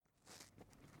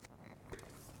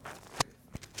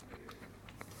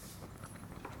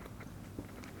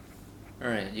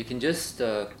Alright, you can just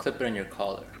clip it on your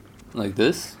collar. Like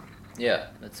this? Yeah,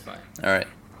 that's fine. Alright.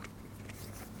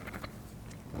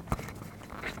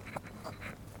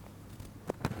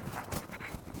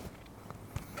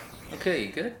 Okay,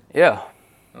 you good? Yeah.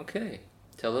 Okay,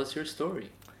 tell us your story.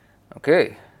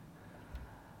 Okay.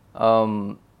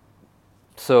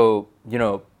 So,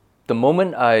 the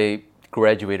moment I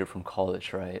graduated from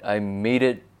college, right, I made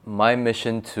it my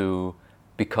mission to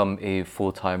become a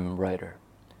full-time writer.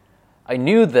 I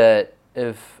knew that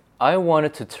if I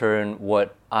wanted to turn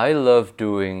what I love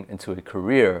doing into a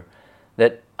career,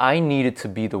 that I needed to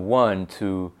be the one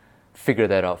to figure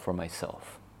that out for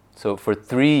myself. So for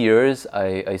 3 years,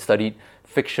 I studied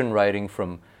fiction writing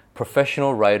from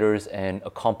professional writers and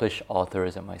accomplished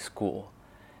authors at my school.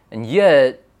 And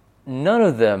yet, none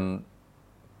of them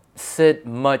said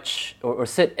much or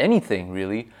said anything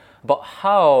really about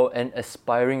how an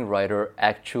aspiring writer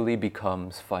actually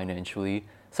becomes financially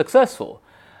successful.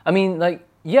 I mean,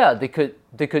 yeah, they could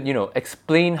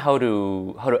explain how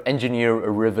to engineer a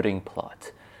riveting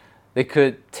plot. They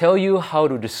could tell you how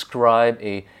to describe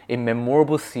a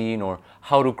memorable scene or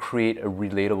how to create a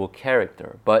relatable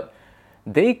character, but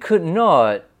they could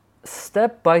not,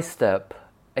 step by step,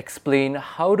 explain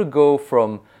how to go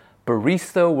from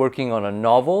barista working on a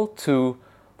novel to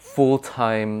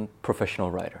full-time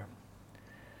professional writer.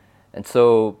 And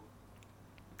so,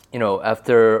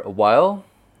 after a while,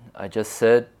 I just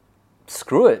said,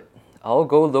 screw it. I'll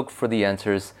go look for the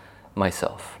answers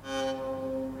myself.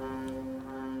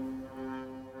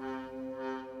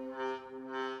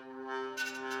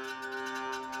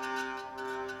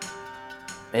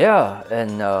 Yeah,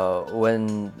 and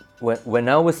when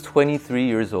I was 23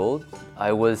 years old,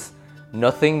 I was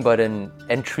nothing but an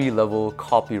entry-level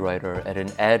copywriter at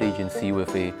an ad agency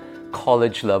with a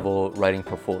college-level writing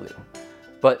portfolio.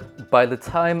 But by the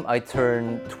time I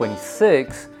turned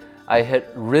 26, I had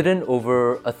written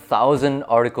over 1,000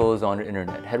 articles on the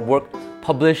internet, had worked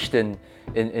published in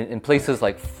places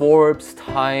like Forbes,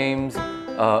 Times,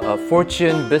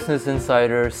 Fortune, Business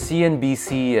Insider,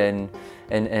 CNBC,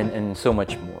 and so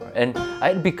much more. And I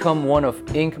had become one of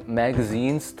Inc.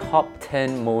 magazine's top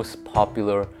 10 most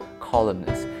popular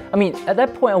columnists. I mean, at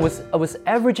that point, I was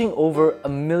averaging over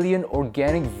 1 million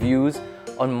organic views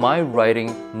on my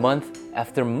writing month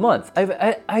after month.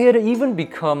 I had even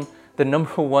become the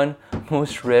number one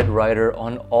most read writer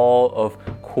on all of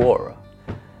Quora.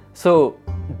 So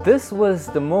this was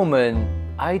the moment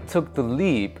I took the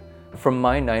leap from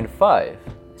my 9 to 5,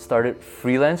 started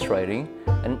freelance writing,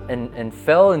 and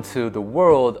fell into the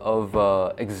world of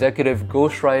executive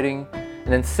ghostwriting, and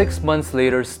then 6 months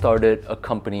later started a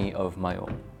company of my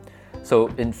own. So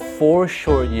in 4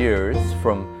 short years,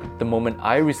 from the moment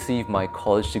I received my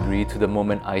college degree to the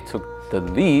moment I took the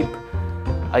leap,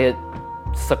 I had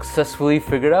successfully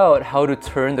figured out how to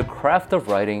turn the craft of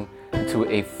writing into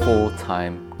a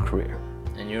full-time career.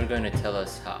 And you're going to tell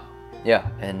us how. Yeah,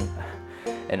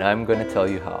 and I'm going to tell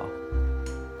you how.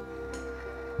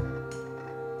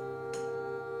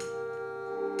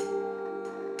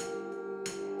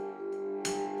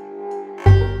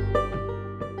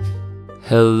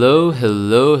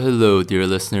 Hello, dear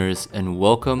listeners, and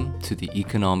welcome to the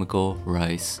Economical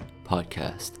Rice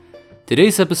Podcast.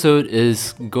 Today's episode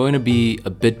is going to be a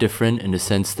bit different in the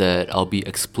sense that I'll be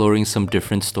exploring some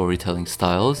different storytelling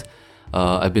styles.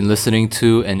 I've been listening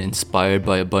to and inspired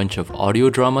by a bunch of audio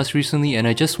dramas recently, and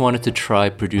I just wanted to try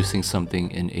producing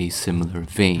something in a similar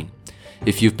vein.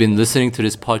 If you've been listening to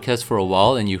this podcast for a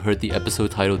while and you heard the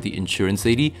episode titled The Insurance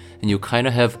Lady, and you kind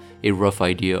of have a rough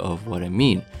idea of what I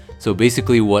mean. So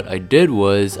basically what I did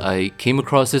was I came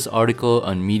across this article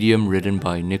on Medium written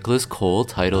by Nicholas Cole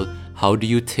titled How Do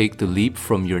You Take the Leap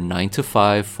from Your 9 to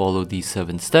 5, Follow These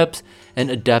 7 Steps, and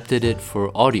adapted it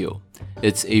for audio.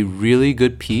 It's a really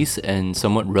good piece and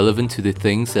somewhat relevant to the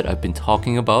things that I've been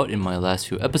talking about in my last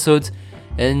few episodes.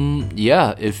 And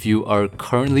yeah, if you are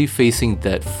currently facing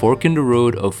that fork in the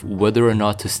road of whether or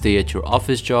not to stay at your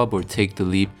office job or take the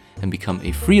leap and become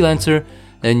a freelancer,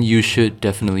 then you should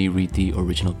definitely read the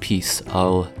original piece.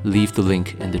 I'll leave the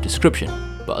link in the description.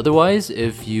 But otherwise,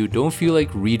 if you don't feel like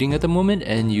reading at the moment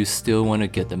and you still want to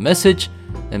get the message,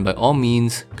 then by all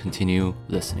means, continue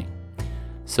listening.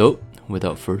 So,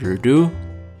 without further ado,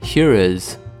 here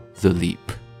is The Leap.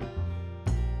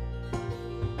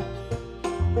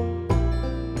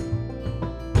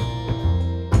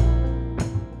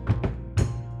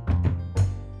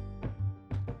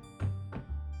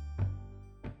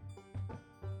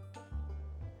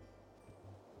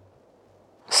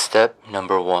 Step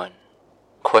number 1.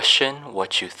 Question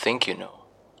what you think you know,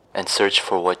 and search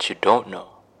for what you don't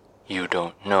know. You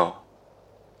don't know.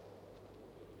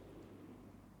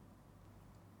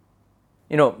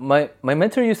 My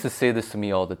mentor used to say this to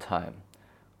me all the time.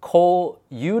 Cole,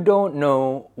 you don't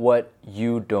know what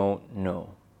you don't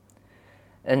know.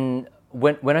 And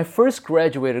when I first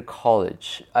graduated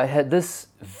college, I had this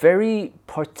very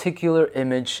particular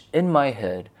image in my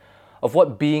head of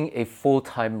what being a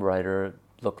full-time writer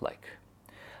looked like.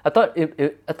 I thought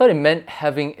it meant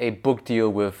having a book deal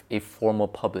with a formal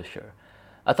publisher.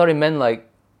 I thought it meant like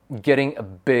getting a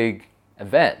big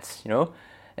advance,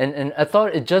 And I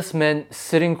thought it just meant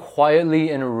sitting quietly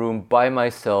in a room by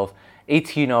myself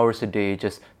 18 hours a day,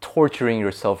 just torturing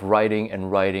yourself, writing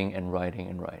and writing and writing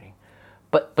and writing.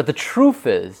 But the truth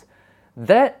is,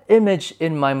 that image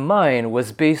in my mind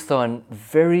was based on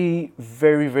very,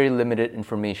 very, very limited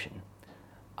information.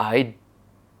 I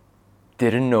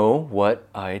didn't know what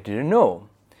I didn't know.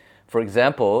 For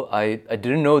example, I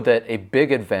didn't know that a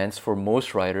big advance for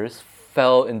most writers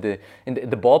fell in the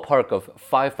ballpark of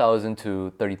 $5,000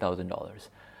 to $30,000.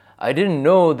 I didn't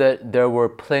know that there were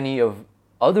plenty of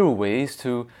other ways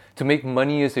to make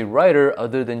money as a writer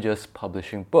other than just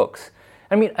publishing books.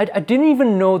 I mean, I didn't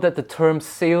even know that the term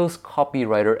sales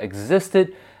copywriter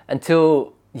existed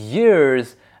until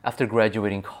years after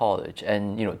graduating college.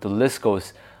 And the list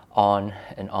goes on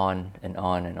and on and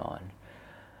on and on.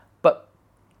 But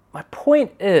my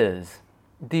point is,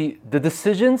 the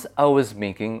decisions I was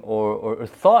making or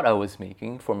thought I was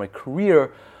making for my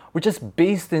career were just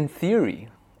based in theory.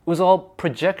 It was all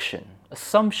projection,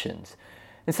 assumptions,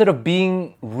 instead of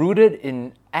being rooted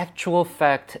in actual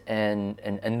fact and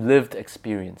lived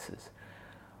experiences.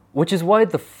 Which is why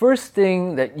the first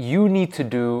thing that you need to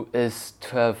do is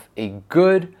to have a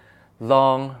good,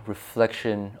 long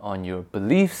reflection on your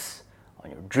beliefs, on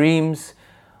your dreams,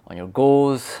 on your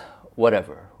goals,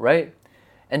 whatever, right?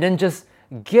 And then just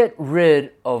get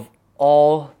rid of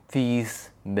all these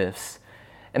myths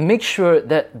and make sure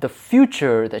that the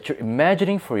future that you're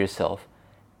imagining for yourself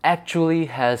actually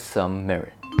has some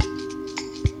merit.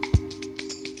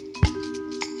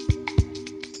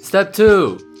 Step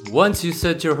 2. Once you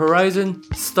set your horizon,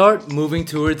 start moving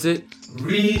towards it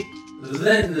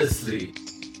relentlessly.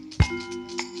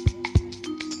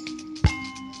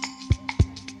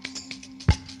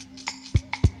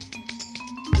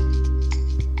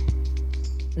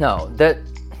 Now,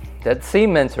 that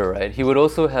same mentor, right, he would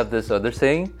also have this other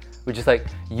saying, which is like,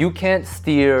 you can't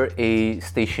steer a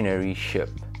stationary ship.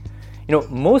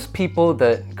 Most people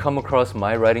that come across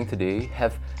my writing today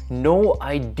have no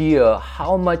idea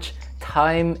how much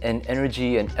time and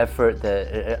energy and effort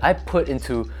that I put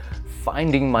into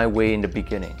finding my way in the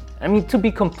beginning. I mean, to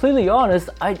be completely honest,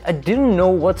 I didn't know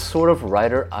what sort of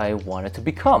writer I wanted to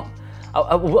become.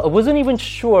 I wasn't even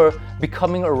sure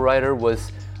becoming a writer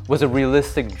was a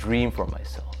realistic dream for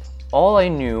myself. All I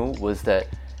knew was that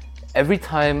every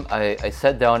time I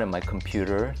sat down at my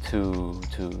computer to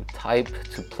type,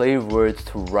 to play words,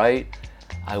 to write,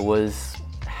 I was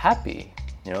happy,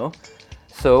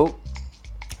 So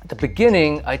at the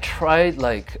beginning, I tried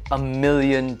like a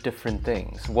million different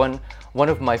things. One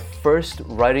of my first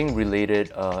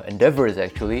writing-related endeavors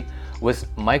actually was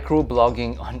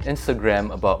microblogging on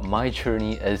Instagram about my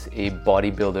journey as a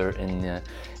bodybuilder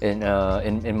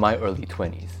in my early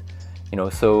 20s.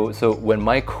 So when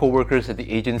my coworkers at the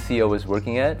agency I was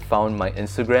working at found my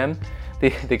Instagram,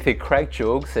 they cracked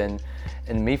jokes and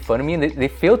made fun of me, and they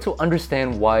failed to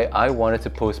understand why I wanted to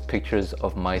post pictures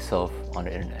of myself on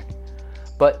the internet.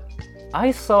 But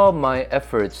I saw my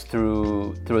efforts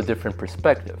through a different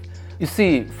perspective. You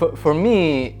see, for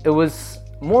me, it was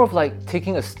more of like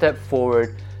taking a step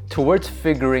forward towards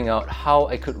figuring out how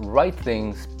I could write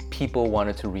things people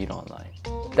wanted to read online.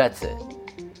 That's it.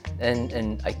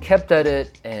 And I kept at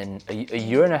it, and a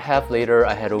year and a half later,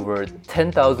 I had over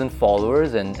 10,000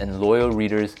 followers and loyal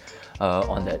readers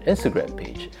on that Instagram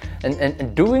page.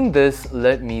 And doing this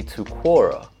led me to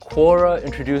Quora. Quora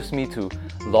introduced me to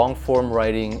long-form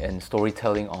writing and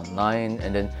storytelling online,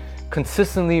 and then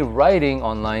consistently writing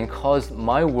online caused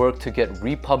my work to get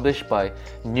republished by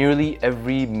nearly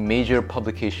every major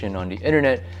publication on the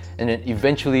internet, and then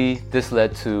eventually this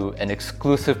led to an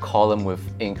exclusive column with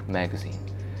Inc. magazine.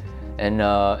 And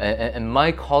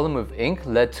my column with Inc.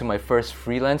 led to my first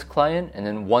freelance client, and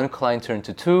then one client turned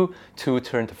to two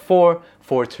turned to four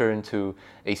turned to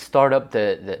a startup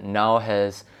that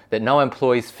now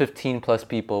employs 15 plus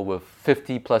people with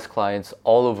 50 plus clients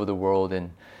all over the world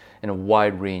in a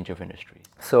wide range of industries.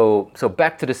 So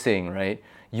back to the saying, right?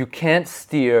 You can't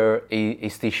steer a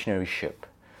stationary ship.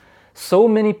 So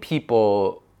many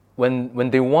people, when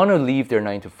they want to leave their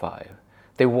 9 to 5,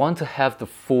 they want to have the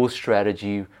full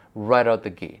strategy right out the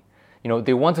gate.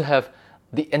 They want to have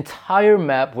the entire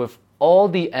map with all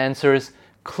the answers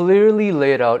clearly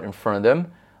laid out in front of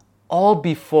them, all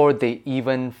before they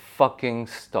even fucking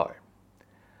start.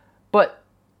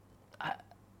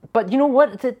 But you know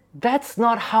what? That's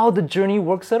not how the journey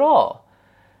works at all.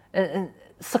 And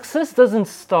success doesn't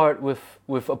start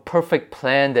with a perfect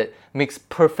plan that makes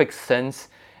perfect sense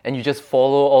and you just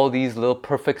follow all these little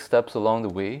perfect steps along the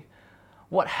way.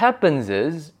 What happens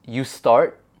is you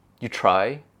start, you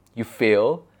try, you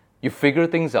fail, you figure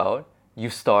things out, you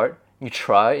start, you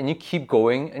try, and you keep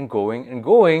going and going and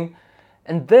going.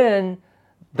 And then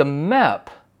the map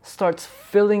starts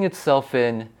filling itself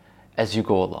in as you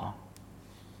go along.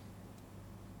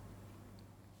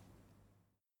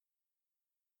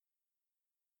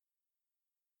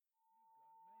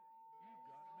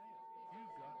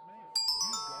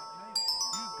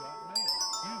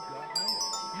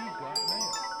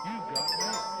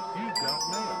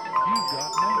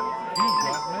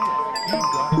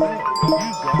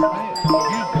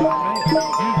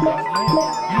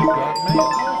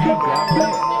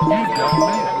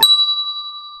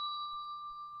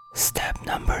 Step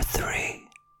number 3,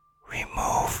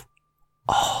 remove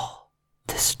all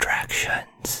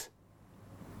distractions.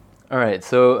 All right,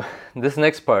 so this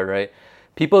next part, right?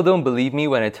 People don't believe me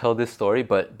when I tell this story,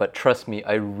 but trust me,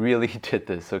 I really did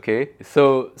this, okay?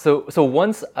 So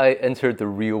once I entered the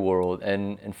real world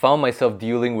and found myself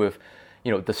dealing with,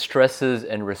 the stresses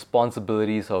and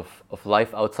responsibilities of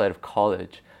life outside of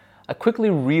college, I quickly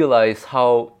realized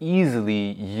how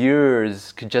easily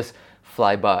years could just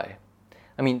fly by.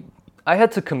 I mean, I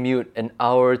had to commute an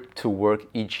hour to work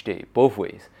each day, both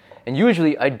ways. And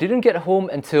usually I didn't get home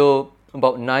until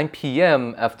about 9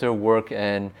 p.m. after work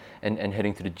and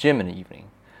heading to the gym in the evening.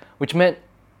 Which meant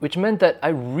that I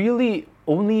really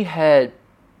only had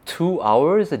 2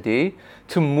 hours a day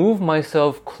to move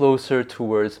myself closer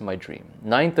towards my dream,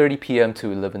 9:30 p.m. to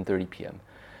 11:30 p.m.,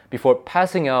 before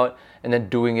passing out and then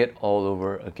doing it all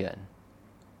over again.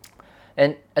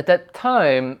 And at that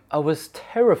time, I was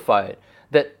terrified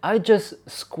that I just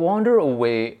squander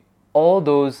away all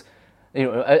those,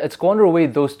 I'd squander away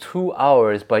those 2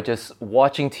 hours by just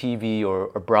watching TV or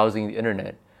browsing the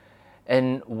internet.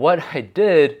 And what I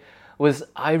did was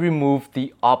I removed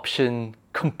the option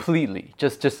completely,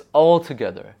 just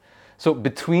altogether. So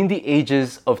between the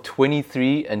ages of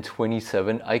 23 and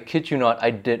 27, I kid you not,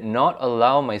 I did not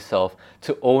allow myself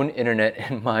to own internet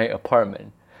in my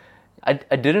apartment. I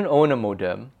didn't own a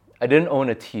modem. I didn't own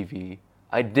a TV.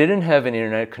 I didn't have an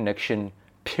internet connection,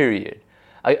 period.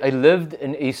 I lived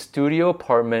in a studio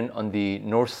apartment on the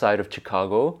north side of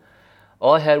Chicago.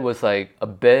 All I had was like a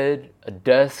bed, a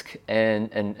desk,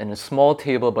 and a small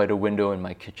table by the window in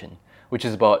my kitchen, which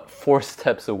is about 4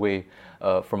 steps away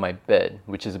from my bed,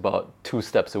 which is about 2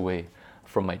 steps away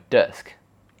from my desk.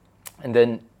 And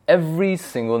then every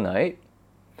single night,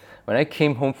 when I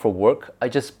came home from work, I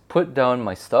just put down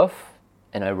my stuff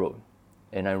and I wrote.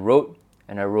 And I wrote,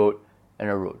 and I wrote, and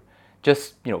I wrote.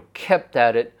 Just, kept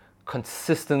at it,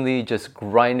 consistently just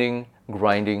grinding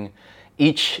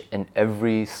each and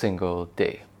every single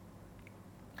day.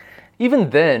 Even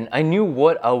then, I knew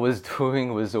what I was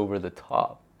doing was over the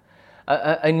top.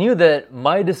 I knew that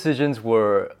my decisions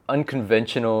were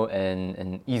unconventional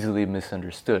and easily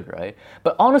misunderstood, right?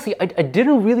 But honestly, I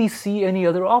didn't really see any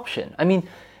other option. I mean,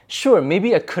 sure,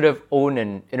 maybe I could have owned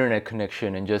an internet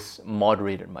connection and just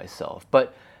moderated myself.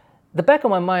 But the back of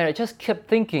my mind, I just kept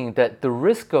thinking that the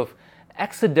risk of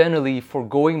accidentally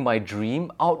foregoing my dream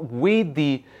outweighed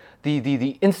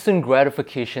the instant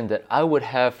gratification that I would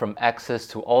have from access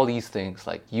to all these things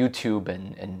like YouTube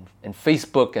and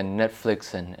Facebook and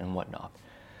Netflix and whatnot.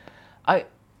 I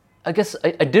guess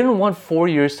I didn't want 4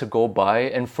 years to go by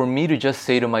and for me to just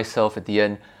say to myself at the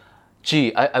end,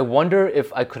 gee, I wonder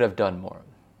if I could have done more.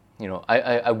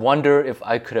 I wonder if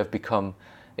I could have become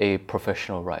a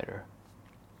professional writer.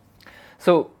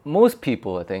 So most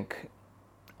people, I think,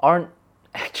 aren't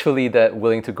actually that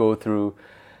willing to go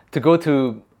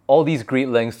to all these great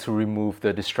lengths to remove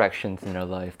the distractions in their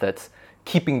life that's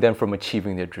keeping them from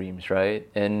achieving their dreams, right?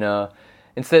 And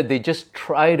instead, they just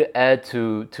try to add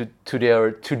to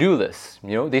their to-do list.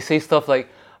 They say stuff like,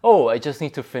 oh, I just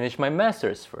need to finish my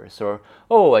master's first, or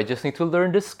oh, I just need to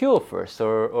learn this skill first,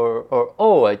 or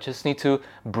oh, I just need to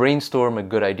brainstorm a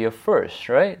good idea first,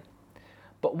 right?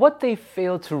 But what they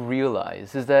fail to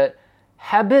realize is that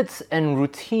habits and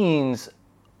routines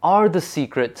are the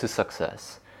secret to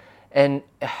success. And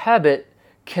a habit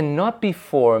cannot be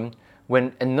formed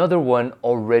when another one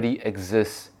already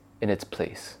exists in its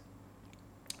place.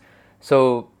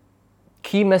 So,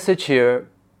 key message here,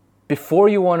 before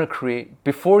you want to create,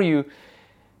 before you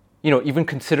even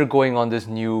consider going on this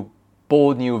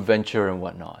bold new venture and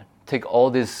whatnot, take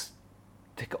all this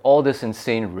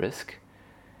insane risk,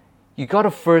 you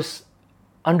gotta first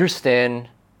understand,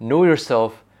 know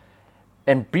yourself,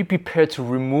 and be prepared to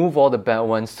remove all the bad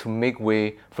ones to make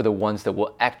way for the ones that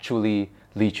will actually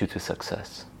lead you to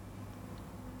success.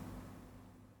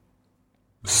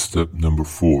 Step number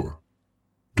 4.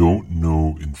 Don't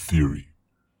know in theory.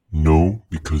 Know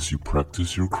because you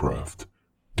practice your craft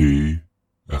day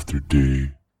after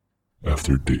day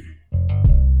after day.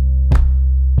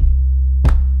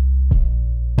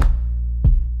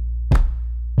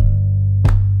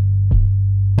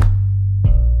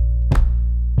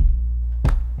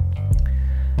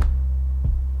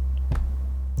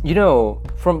 You know,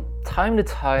 from time to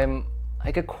time,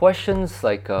 I get questions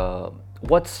like,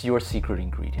 what's your secret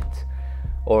ingredient?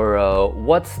 Or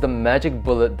what's the magic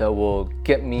bullet that will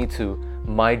get me to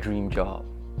my dream job?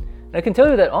 And I can tell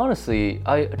you that honestly,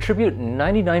 I attribute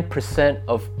 99%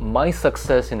 of my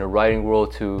success in the writing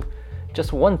world to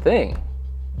just one thing.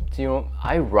 You know,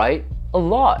 I write a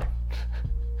lot.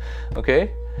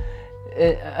 Okay?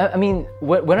 I mean,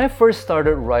 when I first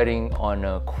started writing on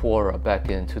Quora back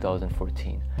in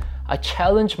 2014, I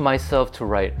challenged myself to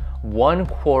write one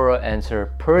Quora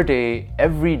answer per day,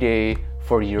 every day,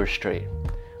 for a year straight.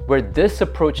 Where this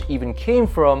approach even came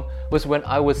from was when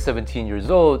I was 17 years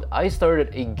old. I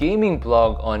started a gaming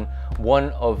blog on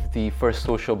one of the first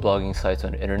social blogging sites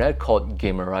on the internet called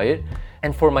Gamer Riot.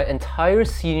 And for my entire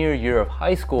senior year of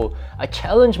high school, I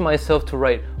challenged myself to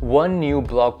write one new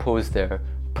blog post there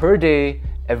per day,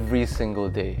 every single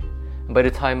day. And by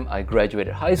the time I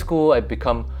graduated high school, I'd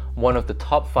become one of the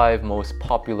top 5 most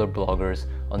popular bloggers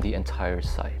on the entire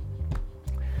site.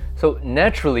 So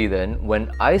naturally then,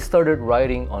 when I started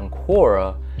writing on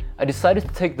Quora, I decided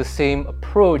to take the same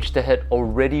approach that had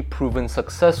already proven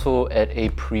successful at a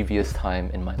previous time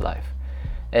in my life.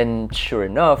 And sure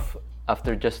enough,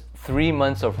 after just 3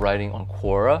 months of writing on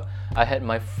Quora, I had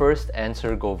my first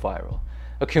answer go viral,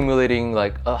 accumulating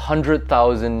like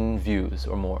 100,000 views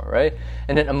or more, right?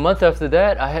 And then a month after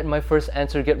that, I had my first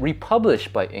answer get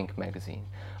republished by Inc. magazine.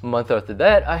 A month after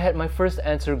that, I had my first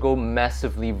answer go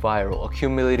massively viral,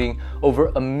 accumulating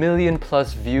over 1 million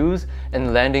plus views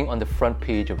and landing on the front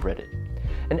page of Reddit.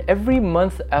 And every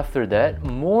month after that,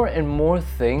 more and more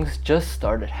things just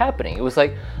started happening. It was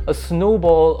like a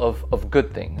snowball of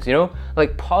good things, you know?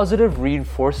 Like positive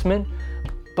reinforcement,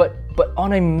 but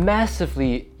on a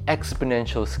massively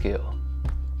exponential scale.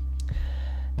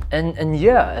 And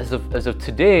yeah, as of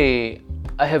today,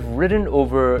 I have written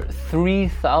over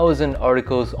 3,000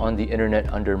 articles on the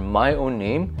internet under my own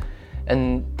name,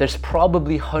 and there's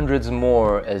probably hundreds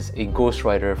more as a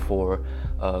ghostwriter for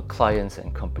clients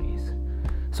and companies.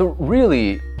 So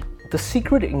really, the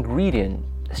secret ingredient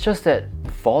is just that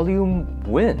volume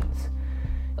wins.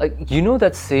 Like, you know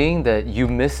that saying that you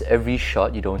miss every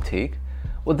shot you don't take?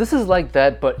 Well, this is like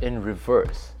that, but in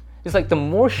reverse. It's like the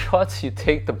more shots you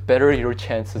take, the better your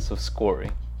chances of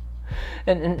scoring.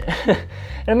 And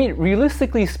I mean,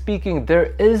 realistically speaking,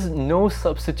 there is no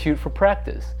substitute for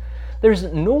practice. There's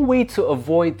no way to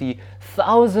avoid the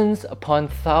thousands upon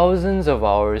thousands of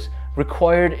hours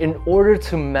required in order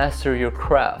to master your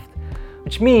craft.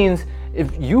 Which means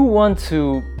if you want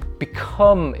to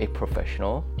become a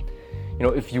professional, you know,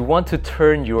 if you want to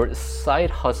turn your side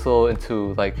hustle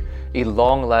into like a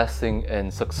long-lasting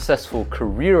and successful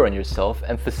career on yourself,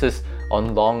 emphasis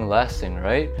on long-lasting,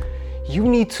 right? You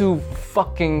need to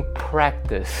fucking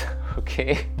practice,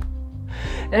 okay?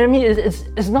 And I mean,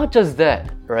 it's not just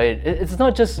that, right? It's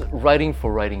not just writing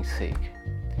for writing's sake.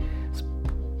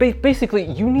 Basically,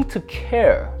 you need to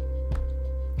care.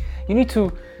 You need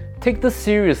to take this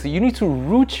seriously. You need to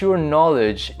root your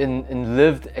knowledge in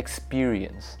lived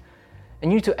experience.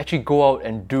 And you need to actually go out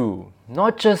and do,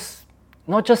 not just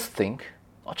think,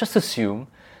 not just assume,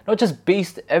 not just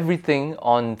base everything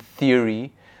on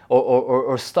theory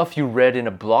or stuff you read in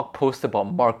a blog post about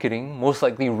marketing, most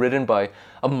likely written by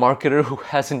a marketer who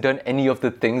hasn't done any of the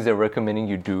things they're recommending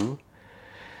you do.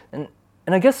 And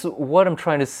I guess what I'm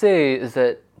trying to say is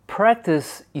that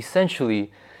practice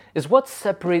essentially is what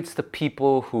separates the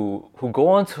people who go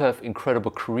on to have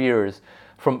incredible careers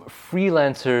from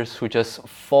freelancers who just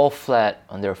fall flat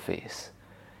on their face.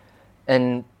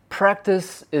 And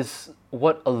practice is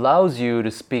what allows you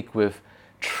to speak with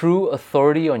true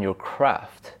authority on your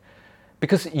craft.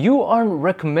 Because you aren't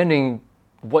recommending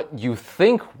what you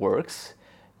think works,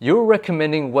 you're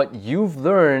recommending what you've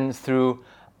learned through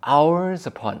hours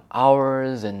upon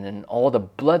hours and all the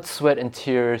blood, sweat, and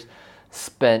tears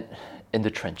spent in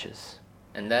the trenches.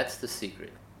 And that's the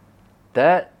secret.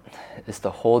 That is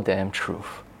the whole damn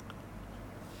truth.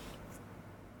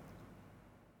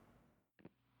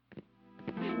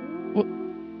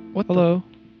 What Hello?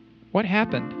 What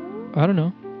happened? I don't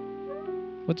know.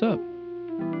 What's up?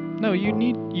 No, you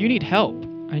need help.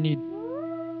 I need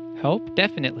help?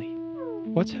 Definitely.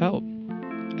 What's help?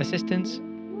 Assistance?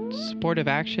 Supportive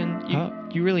action?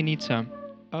 You really need some.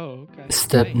 Oh, okay.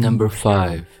 Step Thanks. number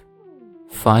 5.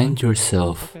 Find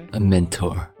yourself Okay. a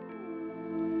mentor.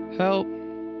 Help.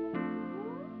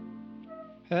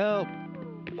 Help.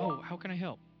 Oh, how can I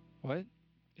help? What?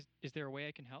 Is there a way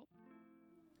I can help?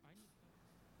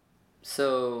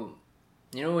 So,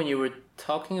 when you were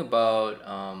talking about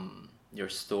your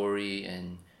story and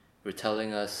you were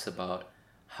telling us about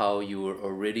how you were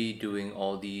already doing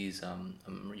all these,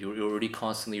 you were already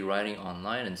constantly writing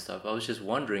online and stuff, I was just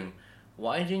wondering,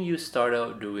 why didn't you start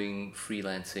out doing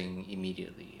freelancing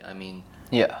immediately? I mean,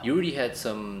 Yeah. you already had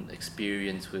some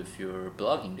experience with your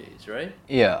blogging days, right?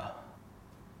 Yeah.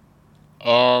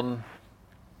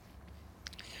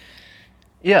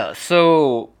 Yeah,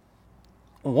 so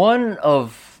one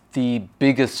of the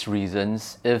biggest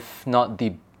reasons, if not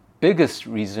the biggest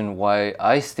reason why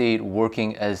I stayed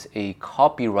working as a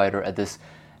copywriter at this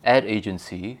ad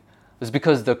agency was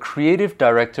because the creative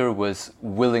director was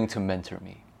willing to mentor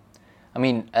me. I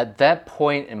mean, at that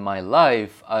point in my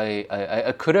life,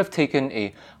 I could have taken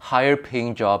a higher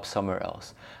paying job somewhere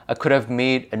else. I could have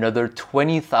made another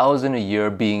 $20,000 a year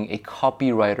being a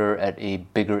copywriter at a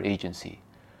bigger agency.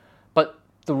 But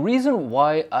the reason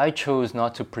why I chose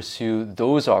not to pursue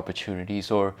those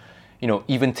opportunities or,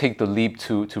 even take the leap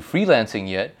to freelancing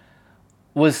yet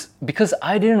was because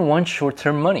I didn't want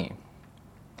short-term money.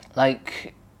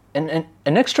 Like, an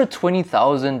extra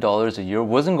 $20,000 a year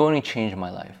wasn't going to change my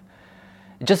life.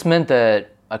 It just meant that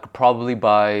I could probably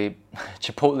buy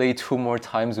Chipotle 2 more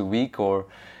times a week or,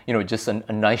 just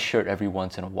a nice shirt every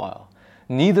once in a while.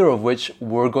 Neither of which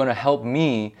were going to help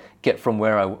me get from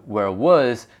where I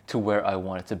was to where I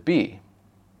wanted to be.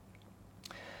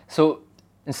 So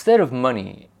instead of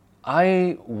money,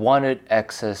 I wanted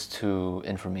access to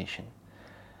information.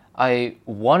 I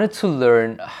wanted to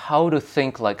learn how to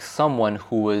think like someone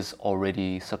who was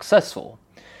already successful.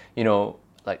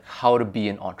 Like how to be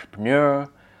an entrepreneur,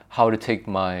 how to take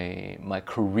my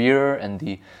career and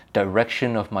the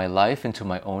direction of my life into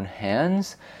my own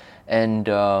hands. And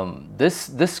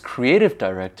this creative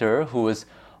director, who was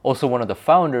also one of the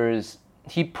founders,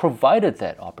 he provided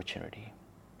that opportunity.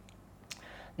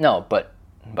 Now, but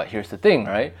here's the thing,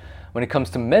 right? When it comes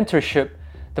to mentorship,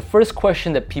 the first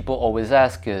question that people always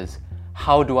ask is,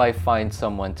 how do I find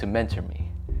someone to mentor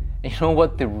me? And you know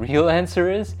what the real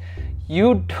answer is?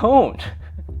 You don't.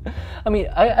 I mean,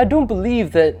 I don't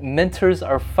believe that mentors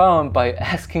are found by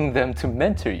asking them to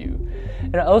mentor you.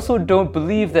 And I also don't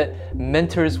believe that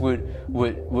mentors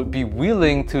would be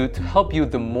willing to help you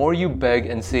the more you beg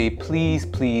and say, please,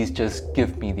 please just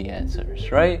give me the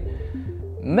answers, right?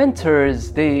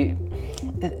 Mentors,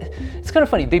 it's kind of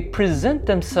funny. They present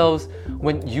themselves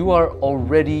when you are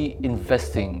already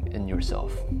investing in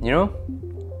yourself,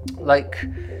 Like,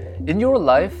 in your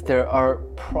life, there are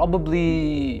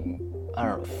probably,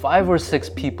 5 or 6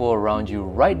 people around you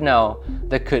right now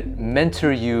that could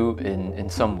mentor you in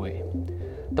some way.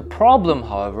 The problem,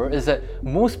 however, is that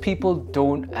most people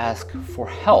don't ask for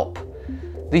help.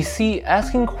 They see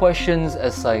asking questions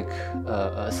as like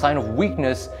a sign of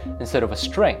weakness instead of a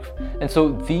strength. And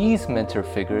so these mentor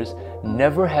figures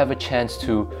never have a chance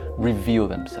to reveal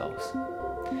themselves.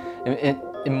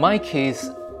 In my case,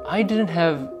 I didn't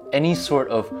have any sort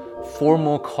of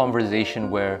formal conversation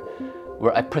where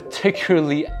I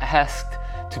particularly asked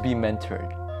to be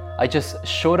mentored. I just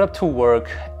showed up to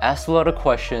work, asked a lot of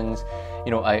questions.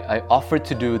 I offered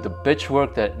to do the bitch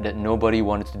work that nobody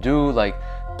wanted to do, like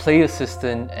play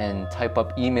assistant and type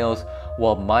up emails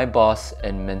while my boss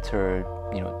and mentor,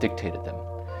 dictated them.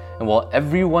 And while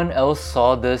everyone else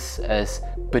saw this as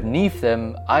beneath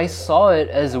them, I saw it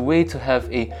as a way to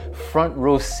have a front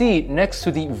row seat next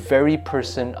to the very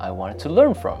person I wanted to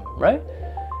learn from, right?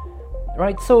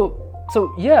 Right, so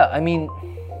yeah, I mean,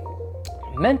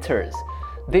 mentors,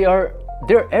 they're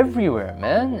everywhere,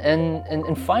 man.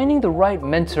 And finding the right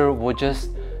mentor will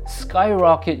just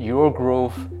skyrocket your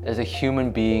growth as a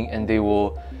human being, and they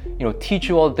will, teach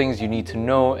you all the things you need to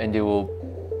know, and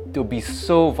they'll be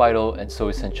so vital and so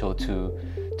essential to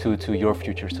your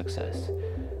future success.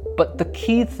 But the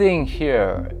key thing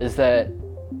here is that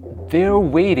they're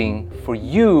waiting for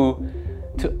you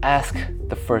to ask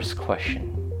the first question.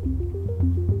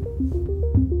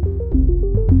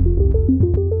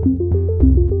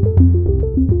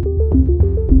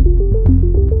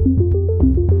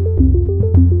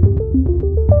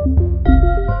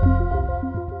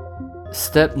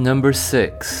 Step number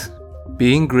 6.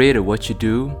 Being great at what you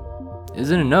do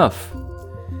isn't enough.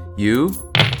 You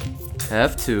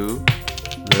have to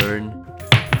learn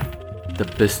the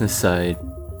business side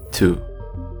too.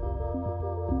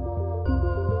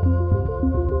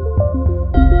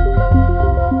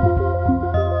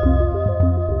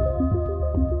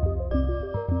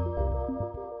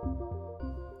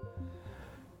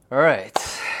 All right,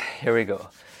 here we go.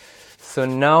 So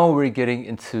now we're getting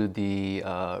into the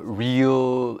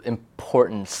real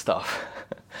important stuff.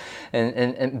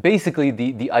 and basically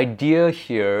the idea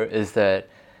here is that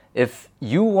if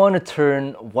you want to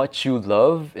turn what you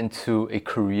love into a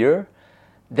career,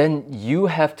 then you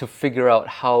have to figure out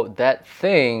how that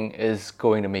thing is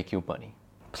going to make you money.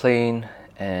 Plain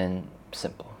and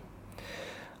simple.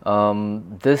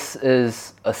 This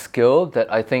is a skill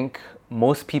that I think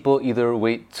most people either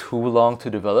wait too long to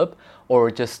develop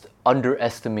or just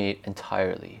underestimate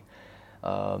entirely.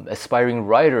 Aspiring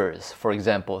writers, for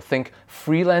example, think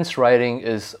freelance writing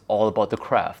is all about the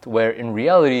craft, where in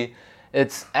reality,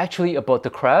 it's actually about the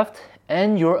craft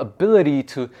and your ability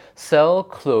to sell,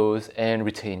 close, and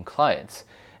retain clients.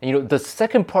 And the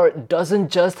second part doesn't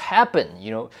just happen.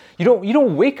 You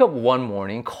don't wake up one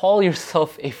morning, call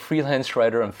yourself a freelance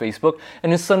writer on Facebook,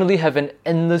 and then suddenly have an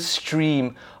endless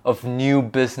stream of new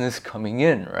business coming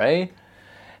in, right?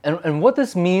 And what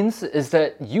this means is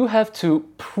that you have to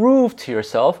prove to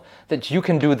yourself that you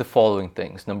can do the following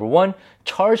things. Number one,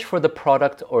 charge for the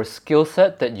product or skill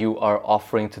set that you are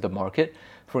offering to the market.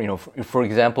 For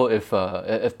example,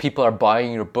 if people are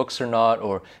buying your books or not,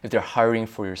 or if they're hiring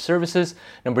for your services.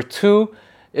 Number two,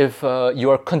 if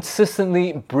you are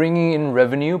consistently bringing in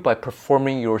revenue by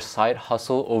performing your side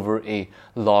hustle over a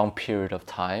long period of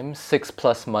time,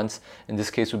 6+ months in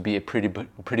this case would be a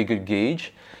pretty good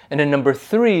gauge. And then number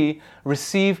three,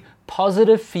 receive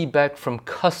positive feedback from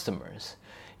customers.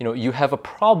 You have a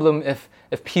problem if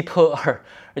people are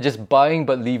just buying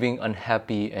but leaving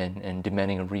unhappy and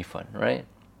demanding a refund, right?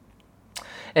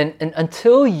 And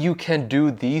until you can do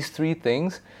these three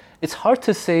things, it's hard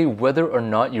to say whether or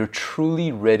not you're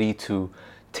truly ready to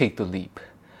take the leap.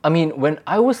 I mean, when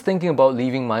I was thinking about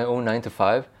leaving my own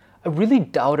 9-to-5, I really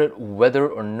doubted whether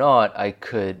or not I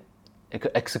could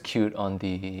execute on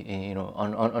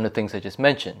the things I just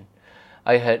mentioned.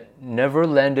 I had never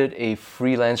landed a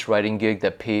freelance writing gig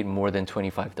that paid more than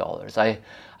 $25.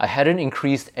 I hadn't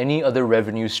increased any other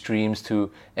revenue streams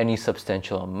to any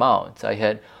substantial amount. I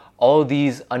had all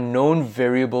these unknown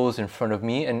variables in front of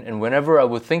me, and whenever I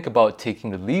would think about taking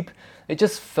the leap, it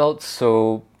just felt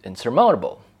so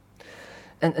insurmountable.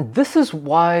 And this is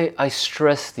why I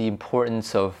stress the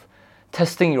importance of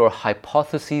testing your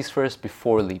hypotheses first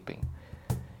before leaping.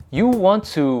 You want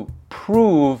to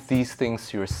prove these things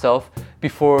to yourself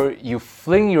before you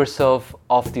fling yourself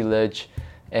off the ledge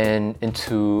and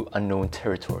into unknown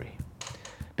territory.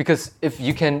 Because if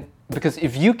you can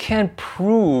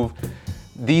prove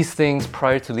these things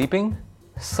prior to leaping,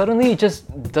 suddenly it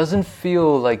just doesn't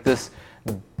feel like this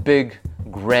big,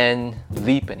 grand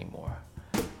leap anymore.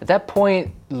 At that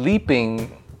point,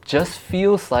 leaping just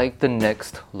feels like the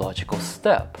next logical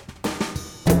step.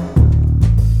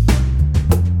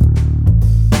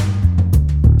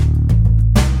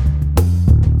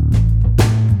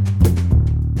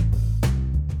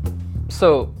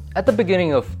 So, at the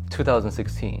beginning of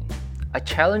 2016, I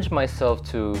challenged myself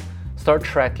to start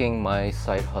tracking my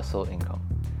side hustle income.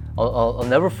 I'll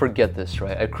never forget this,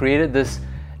 right? I created this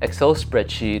Excel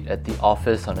spreadsheet at the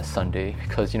office on a Sunday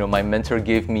because my mentor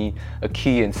gave me a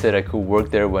key and said I could work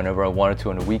there whenever I wanted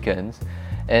to on the weekends.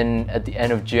 And at the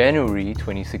end of January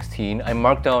 2016, I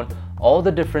marked down all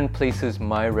the different places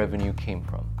my revenue came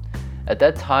from. At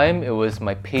that time, it was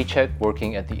my paycheck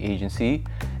working at the agency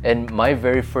and my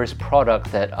very first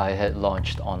product that I had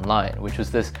launched online, which was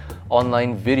this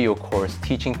online video course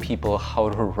teaching people how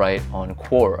to write on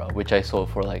Quora, which I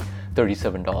sold for like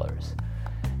 $37.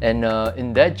 And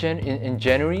in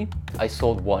January, I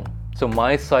sold one. So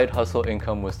my side hustle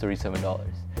income was $37.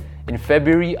 In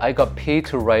February, I got paid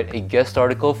to write a guest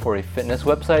article for a fitness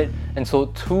website and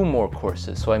sold 2 more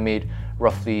courses. So I made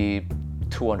roughly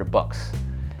 $200.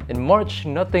 In March,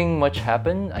 nothing much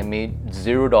happened. I made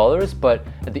 $0, but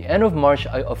at the end of March,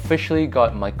 I officially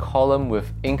got my column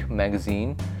with Inc.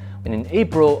 magazine. And in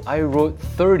April, I wrote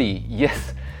 30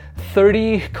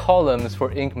 columns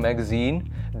for Inc.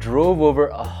 magazine, drove over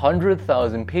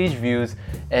 100,000 page views,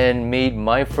 and made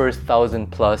my first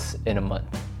 1,000+ in a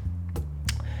month.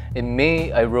 In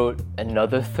May, I wrote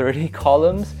another 30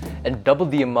 columns and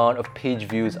doubled the amount of page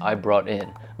views I brought in,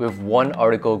 with one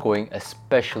article going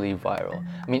especially viral.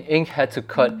 I mean, Inc. had to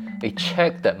cut a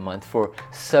check that month for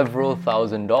several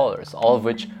 $1,000s, all of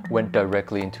which went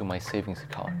directly into my savings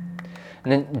account.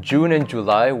 And then June and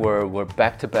July were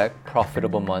back-to-back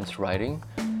profitable months writing.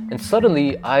 And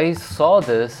suddenly I saw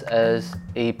this as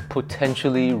a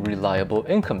potentially reliable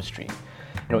income stream.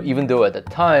 Even though at the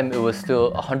time it was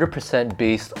still 100%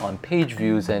 based on page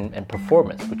views and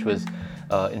performance, which was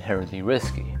inherently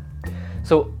risky.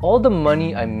 So all the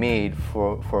money I made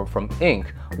from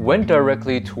Ink went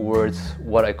directly towards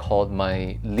what I called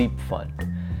my Leap Fund.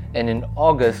 And in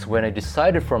August, when I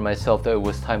decided for myself that it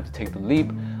was time to take the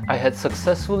leap, I had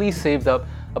successfully saved up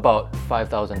about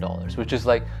 $5,000, which is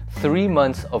like 3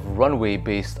 months of runway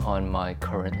based on my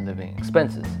current living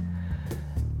expenses.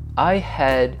 I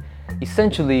had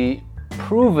essentially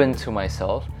proven to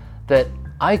myself that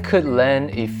I could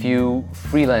land a few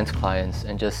freelance clients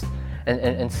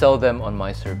and sell them on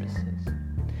my services.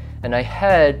 And I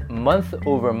had month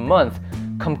over month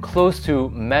come close to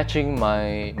matching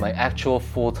my actual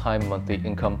full-time monthly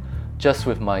income just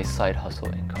with my side hustle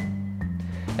income.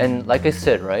 And like I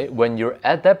said, right, when you're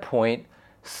at that point,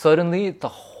 suddenly the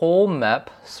whole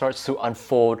map starts to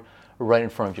unfold right in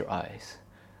front of your eyes.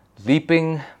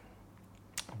 Leaping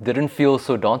didn't feel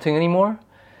so daunting anymore,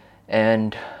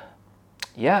 and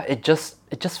yeah, it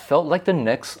just felt like the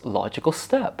next logical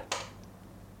step.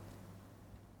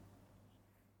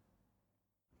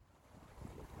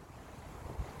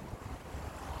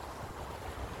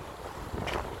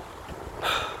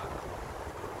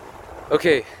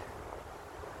 Okay,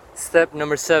 step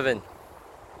number 7.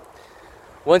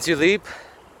 Once you leap,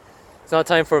 it's not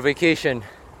time for a vacation.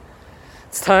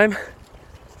 It's time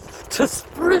to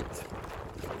sprint.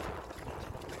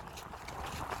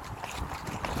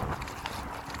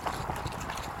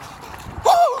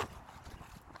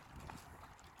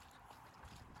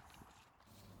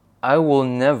 I will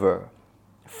never,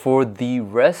 for the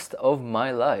rest of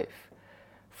my life,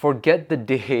 forget the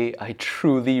day I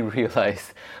truly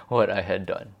realized what I had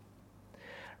done.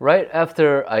 Right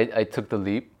after I took the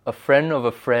leap, a friend of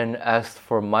a friend asked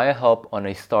for my help on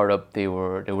a startup they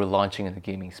were launching in the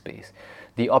gaming space.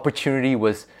 The opportunity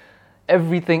was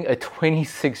everything a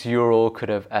 26-year-old could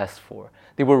have asked for.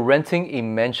 They were renting a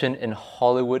mansion in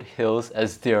Hollywood Hills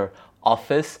as their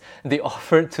office. They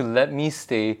offered to let me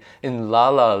stay in La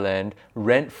La Land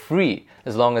rent-free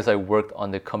as long as I worked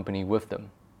on the company with them.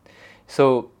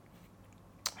 So,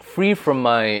 free from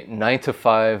my 9 to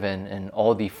 5 and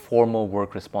all the formal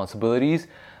work responsibilities,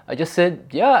 I just said,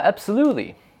 yeah,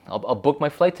 absolutely. I'll book my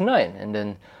flight tonight, and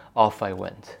then off I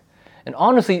went. And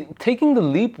honestly, taking the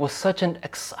leap was such an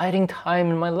exciting time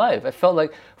in my life. I felt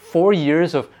like 4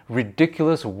 years of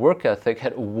ridiculous work ethic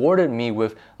had awarded me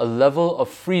with a level of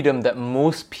freedom that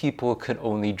most people could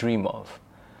only dream of.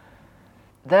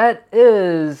 That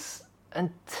is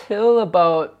until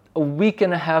about a week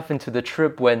and a half into the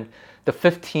trip, when the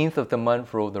 15th of the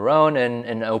month rolled around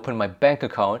and I opened my bank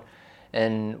account,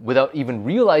 and without even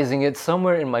realizing it,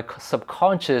 somewhere in my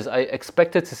subconscious, I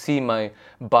expected to see my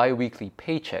bi-weekly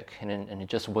paycheck, and it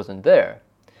just wasn't there.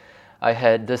 I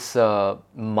had this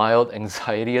mild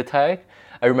anxiety attack.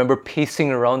 I remember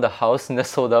pacing around the house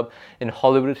nestled up in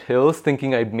Hollywood Hills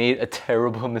thinking I'd made a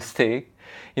terrible mistake.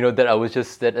 That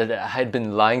I had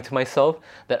been lying to myself,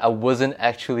 that I wasn't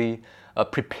actually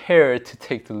prepared to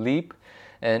take the leap,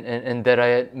 and that I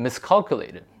had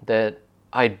miscalculated, that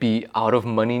I'd be out of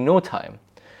money in no time.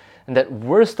 And that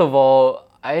worst of all,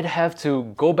 I'd have to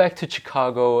go back to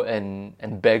Chicago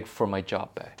and beg for my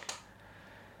job back.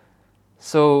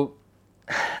 So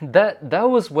that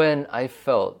was when I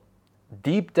felt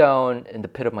deep down in the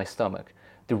pit of my stomach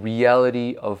the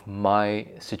reality of my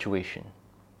situation.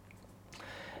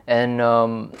 And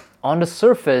on the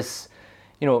surface,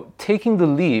 taking the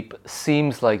leap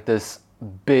seems like this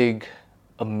big,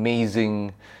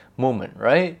 amazing moment,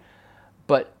 right?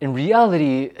 But in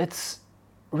reality, it's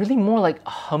really more like a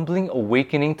humbling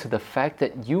awakening to the fact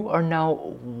that you are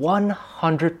now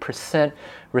 100%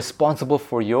 responsible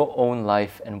for your own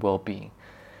life and well-being.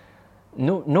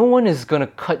 No one is going to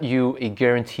cut you a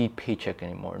guaranteed paycheck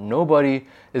anymore. Nobody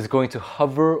is going to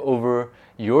hover over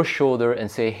your shoulder and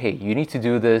say, hey, you need to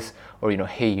do this, or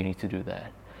hey, you need to do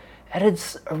that. And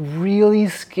it's a really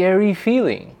scary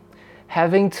feeling,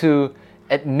 having to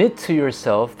admit to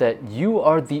yourself that you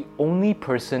are the only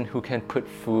person who can put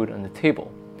food on the table.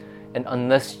 And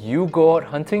unless you go out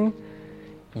hunting,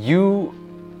 you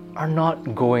are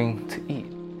not going to eat.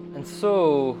 And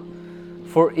so,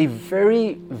 for a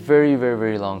very, very, very,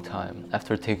 very long time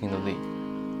after taking the leap,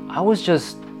 I was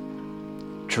just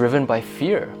driven by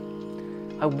fear.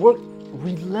 I worked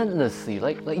relentlessly,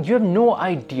 like you have no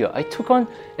idea. I took on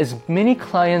as many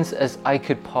clients as I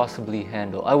could possibly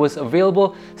handle. I was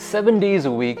available 7 days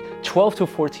a week, 12 to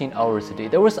 14 hours a day.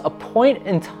 There was a point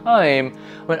in time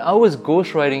when I was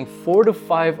ghostwriting 4 to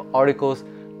 5 articles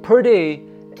per day,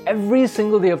 every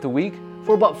single day of the week,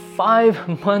 for about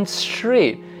 5 months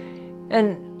straight.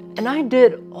 And I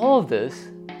did all of this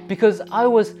because I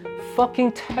was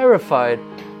fucking terrified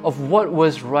of what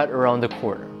was right around the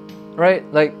corner, right?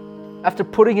 Like, after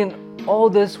putting in all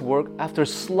this work, after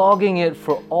slogging it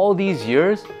for all these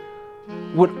years,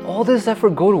 would all this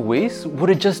effort go to waste? Would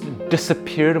it just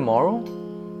disappear tomorrow?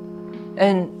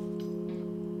 And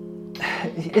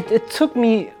it took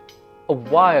me a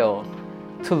while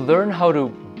to learn how to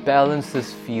balance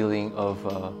this feeling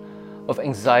of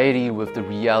anxiety with the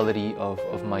reality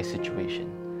of my situation.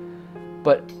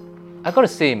 But I gotta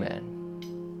say, man,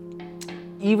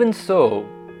 even so,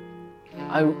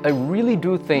 I really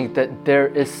do think that there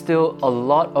is still a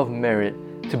lot of merit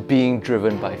to being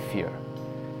driven by fear.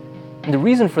 And the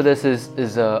reason for this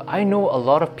is I know a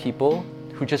lot of people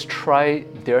who just try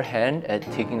their hand at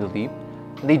taking the leap,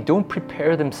 and they don't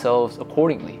prepare themselves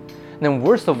accordingly. And then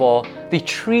worst of all, they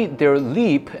treat their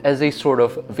leap as a sort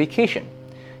of vacation.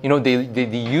 You know, they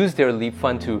use their leap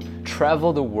fund to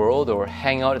travel the world or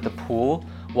hang out at the pool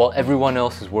while everyone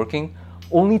else is working,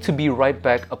 only to be right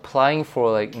back applying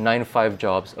for like 9-to-5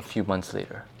 jobs a few months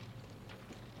later.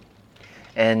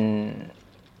 And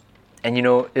you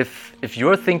know, if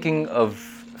you're thinking of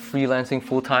freelancing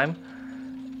full time,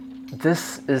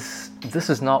 this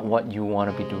is not what you want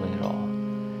to be doing at all.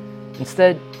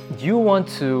 Instead, you want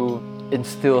to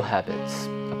instill habits,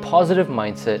 a positive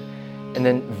mindset, and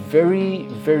then very,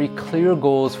 very clear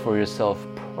goals for yourself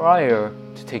prior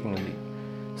to taking the leap.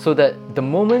 So that the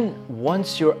moment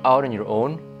once you're out on your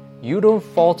own, you don't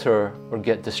falter or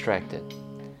get distracted.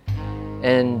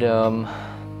 And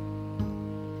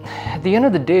at the end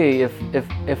of the day,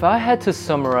 if I had to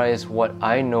summarize what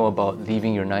I know about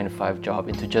leaving your 9-to-5 job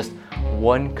into just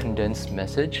one condensed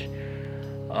message,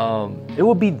 it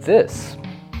would be this.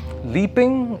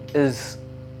 Leaping is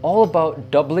all about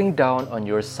doubling down on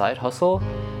your side hustle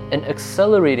and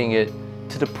accelerating it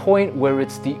to the point where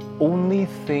it's the only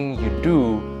thing you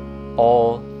do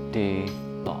all day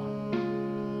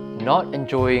long. Not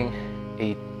enjoying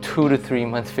a 2 to 3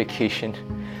 month vacation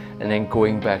and then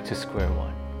going back to square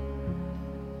one.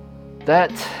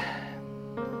 That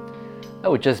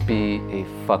would just be a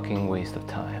fucking waste of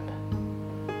time.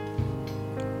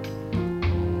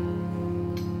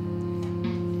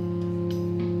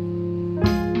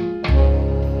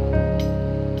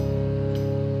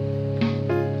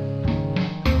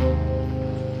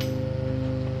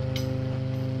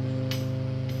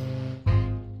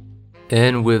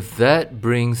 And with that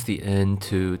brings the end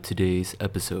to today's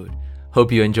episode.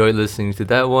 Hope you enjoyed listening to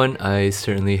that one. I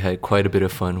certainly had quite a bit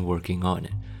of fun working on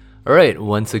it. Alright,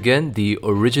 once again, the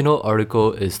original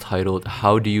article is titled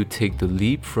How Do You Take the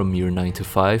Leap from Your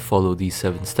 9-to-5? Follow These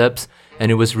 7 Steps, and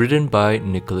it was written by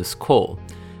Nicholas Cole.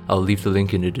 I'll leave the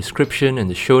link in the description and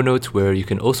the show notes, where you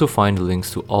can also find the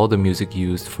links to all the music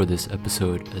used for this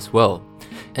episode as well.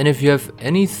 And if you have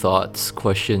any thoughts,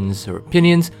 questions, or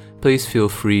opinions, please feel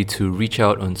free to reach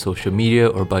out on social media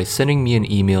or by sending me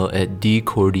an email at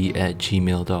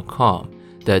dkoordi@gmail.com.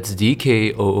 That's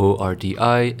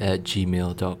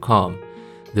dkoordi@gmail.com.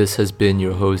 This has been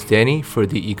your host Danny for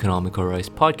the Economical Rice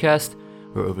Podcast,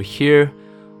 where over here,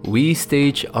 we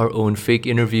stage our own fake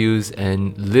interviews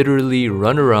and literally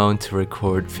run around to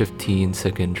record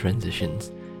 15-second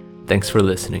transitions. Thanks for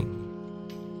listening.